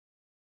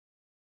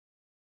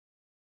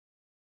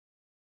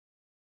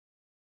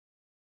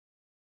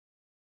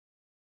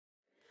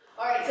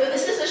All right, so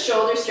this is a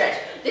shoulder stretch.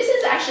 This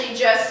is actually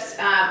just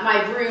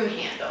my broom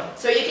handle.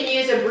 So you can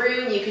use a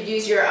broom, you could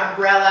use your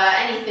umbrella,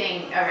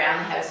 anything around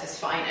the house is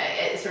fine.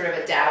 It's sort of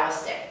a dowel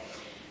stick.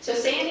 So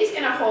Sandy's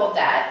gonna hold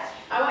that.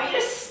 I want you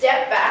to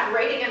step back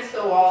right against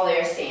the wall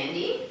there,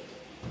 Sandy.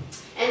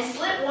 And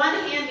slip one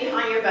hand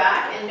behind your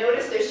back and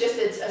notice there's just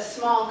a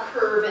small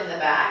curve in the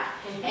back.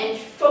 And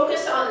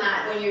focus on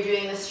that when you're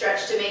doing the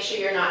stretch to make sure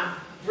you're not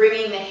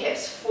bringing the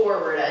hips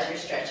forward as you're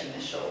stretching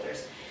the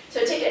shoulders.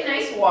 So take a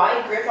nice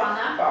wide grip on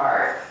that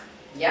bar.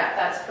 Yep,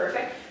 that's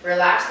perfect.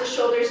 Relax the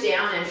shoulders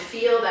down and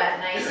feel that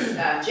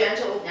nice,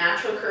 gentle,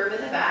 natural curve in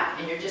the back.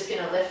 And you're just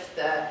going to lift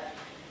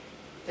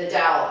the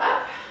dowel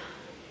up.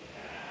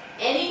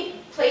 Any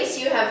place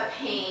you have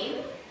pain,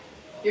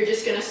 you're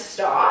just going to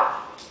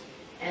stop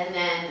and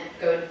then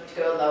go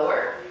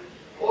lower.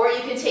 Or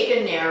you can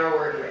take a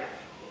narrower grip.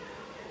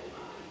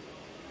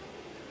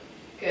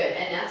 Good,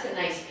 and that's a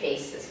nice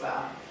pace as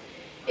well.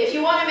 If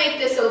you want to make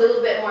this a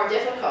little bit more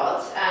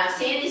difficult,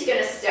 Sandy's going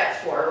to step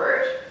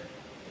forward.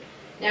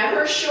 Now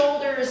her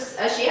shoulders,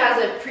 she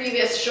has a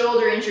previous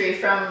shoulder injury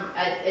from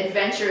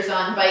adventures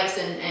on bikes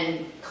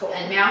and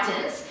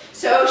mountains,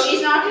 so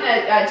she's not going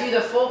to do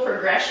the full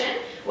progression.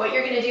 What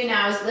you're going to do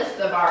now is lift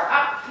the bar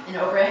up and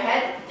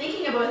overhead,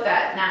 thinking about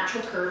that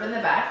natural curve in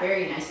the back.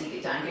 Very nicely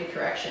done, good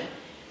correction.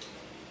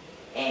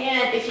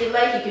 And if you'd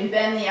like, you can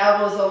bend the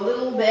elbows a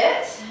little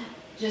bit,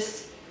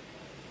 just,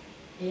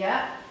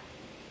 yeah.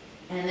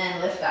 And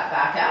then lift that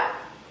back up.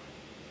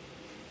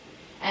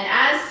 And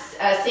as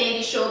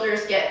Sandy's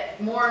shoulders get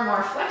more and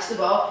more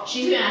flexible,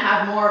 she's going to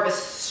have more of a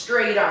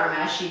straight arm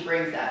as she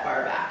brings that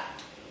bar back.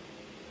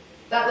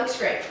 That looks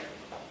great.